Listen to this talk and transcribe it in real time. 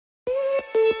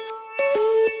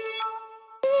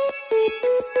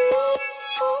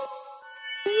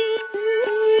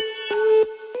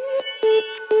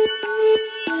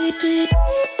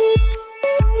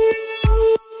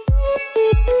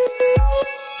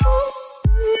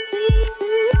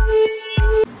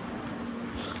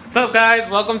What's up, guys?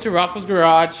 Welcome to Rafa's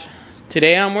Garage.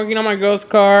 Today I'm working on my girl's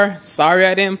car. Sorry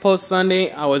I didn't post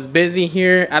Sunday. I was busy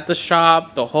here at the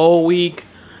shop the whole week.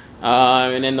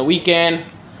 And then the weekend,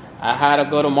 I had to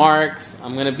go to Mark's.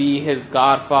 I'm going to be his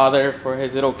godfather for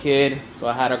his little kid. So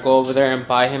I had to go over there and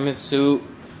buy him his suit.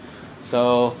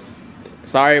 So,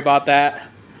 sorry about that.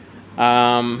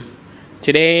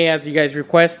 Today, as you guys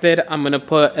requested, I'm going to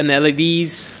put an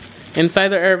LEDs inside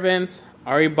the air vents. I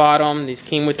already bought them. These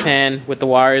came with 10 with the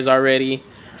wires already.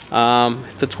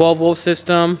 It's a 12-volt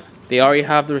system. They already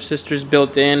have the resistors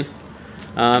built in.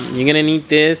 You're gonna need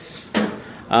this.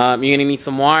 You're gonna need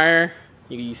some wire.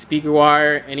 You can use speaker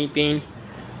wire, anything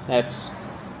that's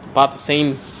about the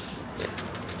same,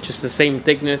 just the same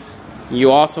thickness.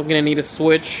 You're also gonna need a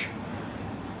switch.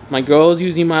 My girl's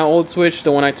using my old switch,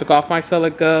 the one I took off my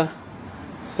Celica.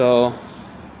 So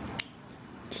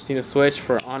just need a switch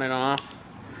for on and off.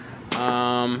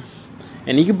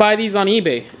 And you can buy these on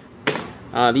eBay.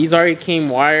 These already came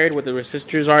wired with the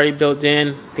resistors already built in.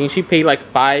 I think she paid like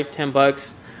 $10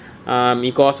 bucks.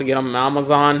 You can also get them on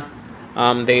Amazon.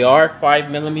 They are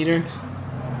 5mm.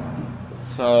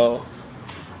 So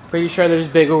pretty sure there's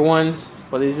bigger ones,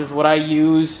 but this is what I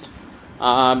used.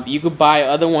 You could buy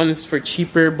other ones for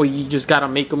cheaper, but you just gotta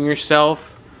make them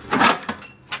yourself.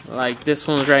 Like this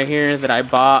one's right here that I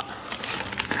bought.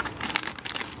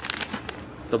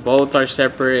 The bolts are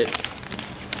separate,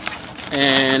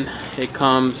 and it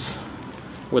comes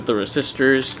with the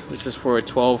resistors. This is for a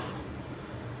 12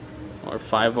 or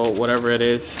 5-volt, whatever it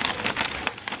is.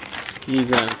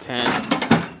 Use it on 10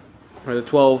 or the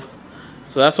 12.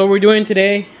 So that's what we're doing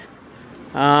today.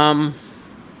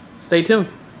 Stay tuned.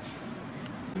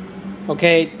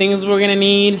 Okay, things we're gonna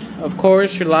need, of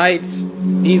course, your lights.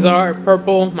 These are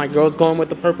purple. My girl's going with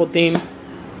the purple theme.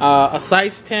 A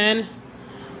size 10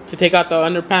 to take out the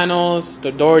under panels,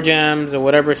 the door jambs, or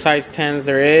whatever size 10s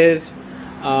there is.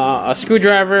 A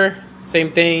screwdriver,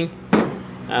 same thing.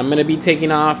 I'm gonna be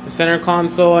taking off the center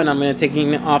console, and I'm gonna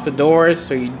taking off the doors,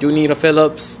 so you do need a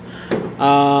Phillips.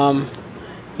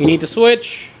 You need the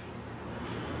switch,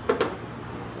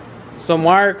 some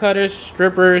wire cutters,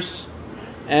 strippers,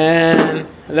 and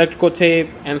electrical tape,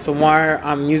 and some wire.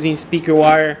 I'm using speaker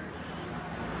wire.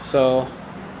 So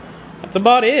that's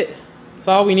about it. That's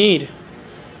all we need.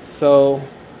 So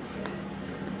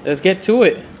let's get to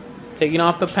it. Taking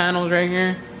off the panels right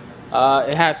here.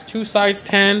 It has two size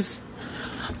 10s,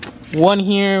 one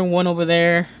here, one over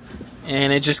there,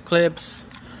 and it just clips.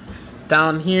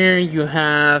 Down here you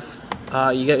have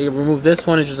you remove this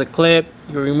one. It's just a clip.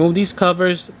 You remove these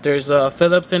covers. There's a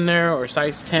Phillips in there, or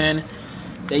size 10.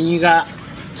 Then you got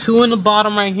two in the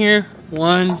bottom right here.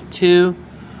 1, 2.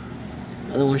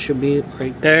 Other one should be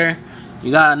right there. You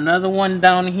got another one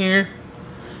down here.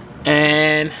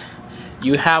 And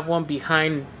you have one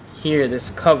behind here,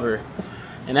 this cover,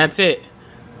 and that's it.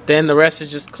 Then the rest is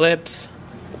just clips.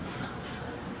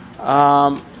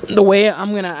 The way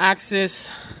I'm gonna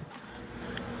access,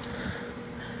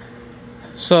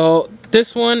 so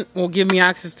this one will give me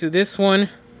access to this one.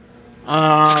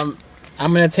 I'm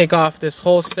gonna take off this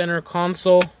whole center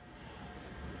console,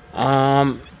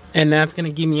 and that's gonna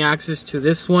give me access to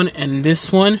this one and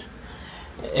this one.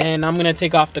 And I'm gonna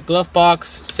take off the glove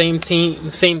box. Same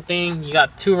thing. You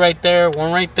got two right there,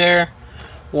 one right there,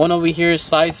 one over here,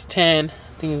 size 10.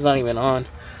 I think it's not even on.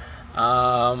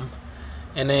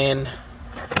 And then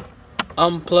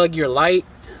unplug your light,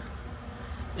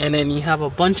 and then you have a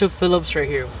bunch of Phillips right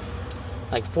here,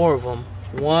 like 4 of them.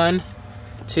 1,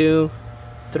 2,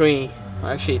 3.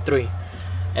 Well, actually 3.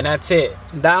 And that's it.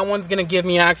 That one's gonna give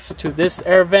me access to this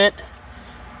air vent,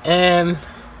 and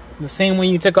the same when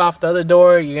you took off the other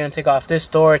door, you're going to take off this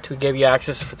door to give you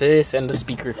access for this and the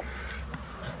speaker.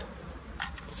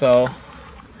 So,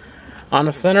 on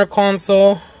the center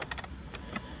console,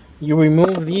 you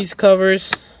remove these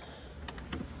covers,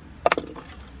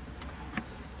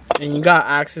 and you got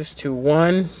access to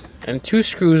 1 and 2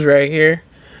 screws right here.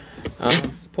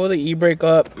 Pull the e-brake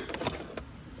up.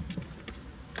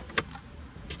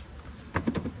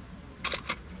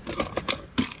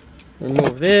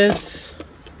 Remove this.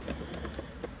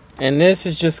 And this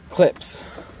is just clips.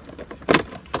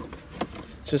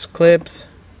 It's just clips.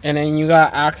 And then you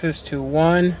got access to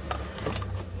 1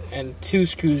 and 2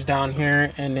 screws down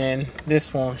here. And then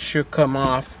this one should come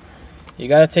off. You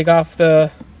gotta take off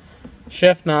the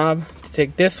chef knob to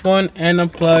take this one and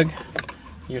unplug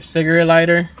your cigarette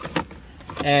lighter.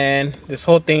 And this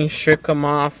whole thing should come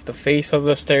off. The face of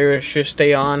the stereo should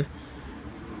stay on.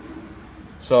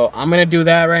 So I'm gonna do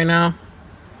that right now.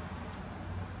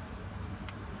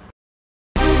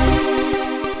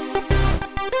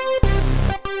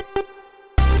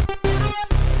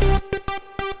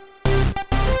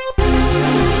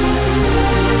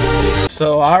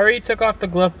 I already took off the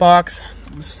glove box,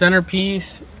 the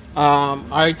centerpiece. I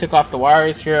already took off the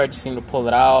wires here. I just need to pull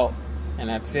it out, and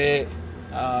that's it.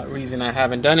 Reason I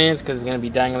haven't done it is because it's gonna be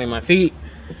dangling my feet.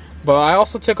 But I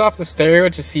also took off the stereo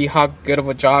to see how good of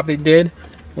a job they did,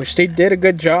 which they did a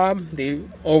good job. They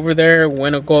over there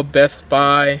went to go Best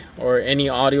Buy or any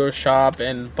audio shop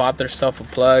and bought themselves a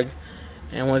plug,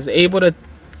 and was able to,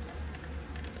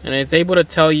 and it's able to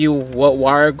tell you what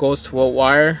wire goes to what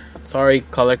wire. It's already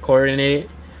color coordinated.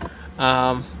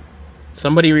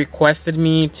 Somebody requested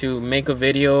me to make a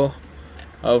video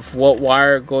of what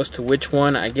wire goes to which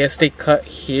one. I guess they cut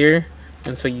here,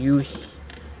 and so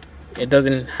it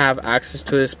doesn't have access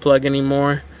to this plug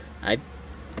anymore. I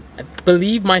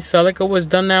believe my Celica was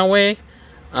done that way.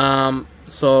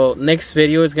 So next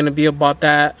video is gonna be about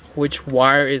that, which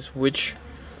wire is which,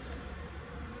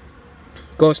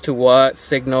 goes to what,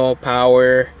 signal,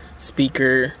 power,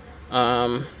 speaker,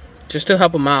 just to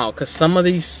help them out, because some of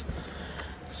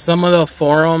the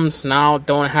forums now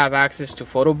don't have access to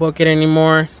PhotoBook It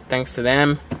anymore, thanks to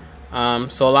them.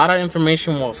 So a lot of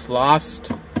information was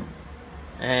lost,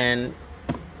 and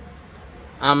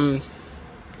I'm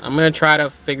gonna try to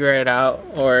figure it out,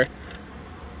 or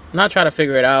not try to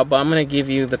figure it out, but I'm gonna give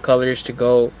you the colors to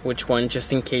go which one,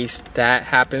 just in case that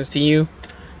happens to you,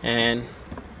 and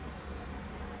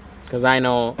because I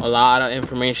know a lot of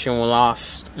information was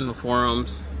lost in the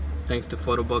forums thanks to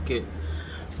PhotoBook It.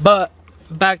 But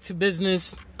back to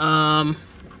business. The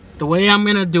way I'm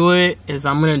gonna do it is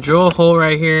I'm gonna drill a hole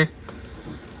right here,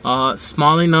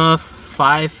 small enough,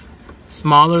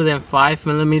 smaller than 5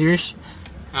 millimeters.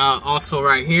 Also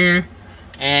right here,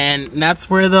 and that's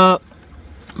where the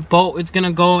bolt is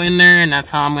gonna go in there, and that's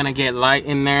how I'm gonna get light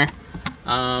in there.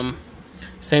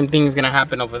 Same thing is gonna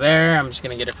happen over there. I'm just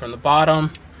gonna get it from the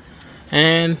bottom,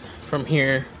 and from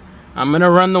here I'm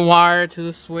gonna run the wire to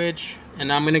the switch,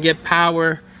 and I'm gonna get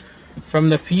power from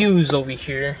the fuse over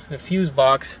here, the fuse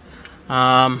box.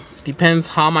 Depends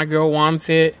how my girl wants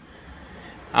it.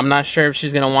 I'm not sure if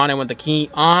she's gonna want it with the key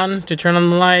on to turn on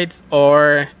the lights,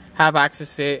 or have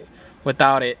access to it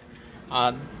without it.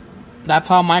 That's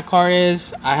how my car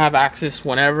is. I have access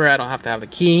whenever. I don't have to have the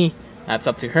key. That's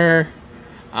up to her.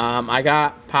 I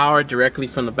got power directly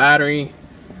from the battery.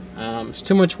 It's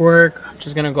too much work. I'm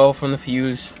just gonna go from the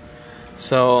fuse.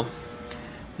 So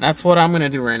that's what I'm gonna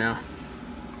do right now.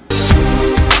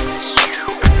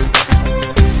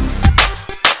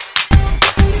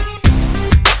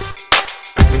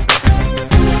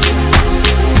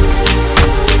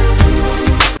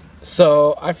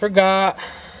 So I forgot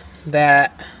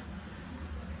that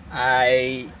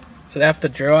I left the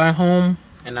drill at home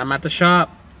and I'm at the shop.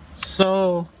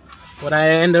 So what I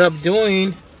ended up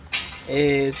doing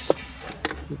is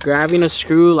grabbing a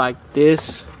screw like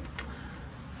this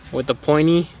with the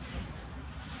pointy.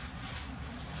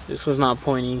 This was not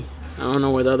pointy. I don't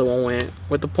know where the other one went.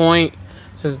 With the point,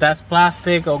 since that's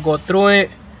plastic, I'll go through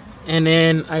it. And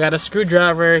then I got a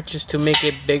screwdriver just to make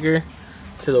it bigger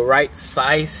to the right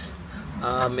size.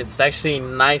 It's actually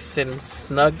nice and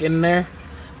snug in there.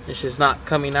 It's just not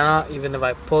coming out even if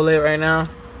I pull it right now.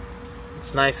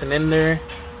 It's nice and in there.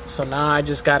 So now I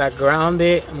just gotta ground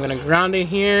it. I'm gonna ground it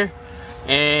here,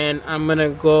 and I'm gonna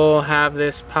go have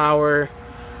this power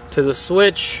to the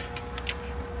switch,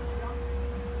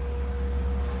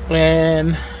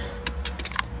 and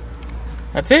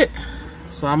that's it.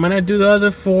 So I'm gonna do the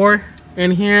other 4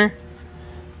 in here,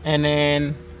 and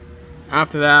then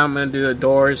after that I'm gonna do the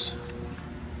doors.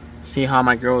 See how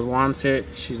my girl wants it.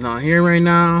 She's not here right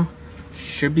now.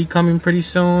 Should be coming pretty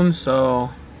soon,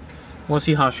 so we'll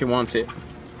see how she wants it.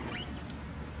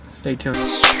 Stay tuned.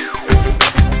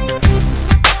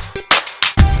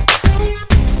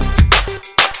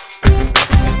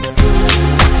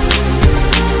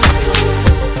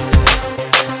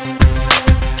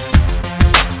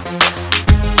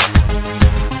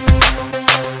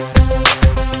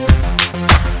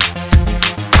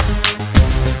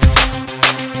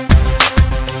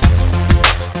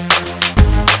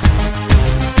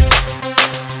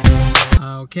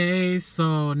 Okay,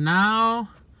 so now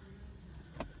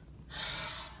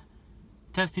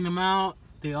testing them out.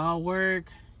 They all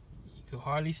work. You can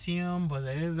hardly see them, but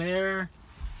they're there.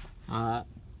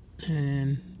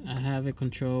 And I have it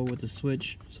controlled with the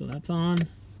switch. So that's on,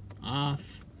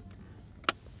 off,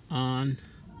 on.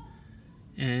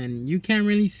 And you can't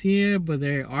really see it, but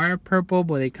they are purple,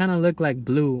 but they kind of look like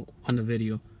blue on the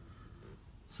video.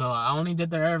 So I only did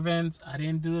the air vents. I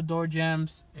didn't do the door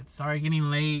jambs. It started getting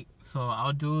late, so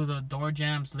I'll do the door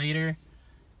jambs later.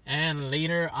 And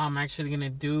later I'm actually gonna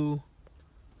do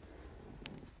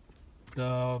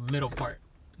the middle part,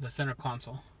 the center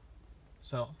console.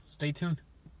 So stay tuned.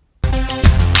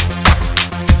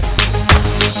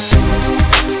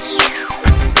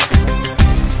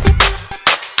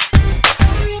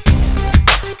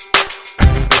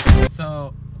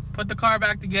 So put the car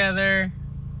back together,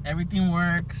 everything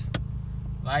works,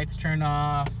 lights turn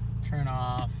off.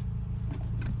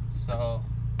 So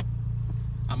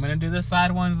I'm gonna do the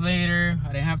side ones later.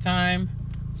 I didn't have time.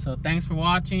 So thanks for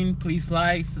watching. Please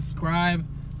like, subscribe,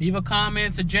 leave a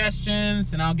comment,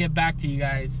 suggestions, and I'll get back to you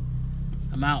guys.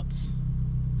 I'm out.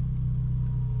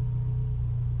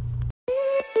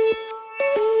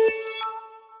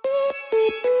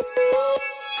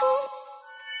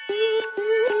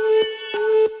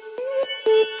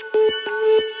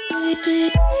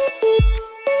 Thank you.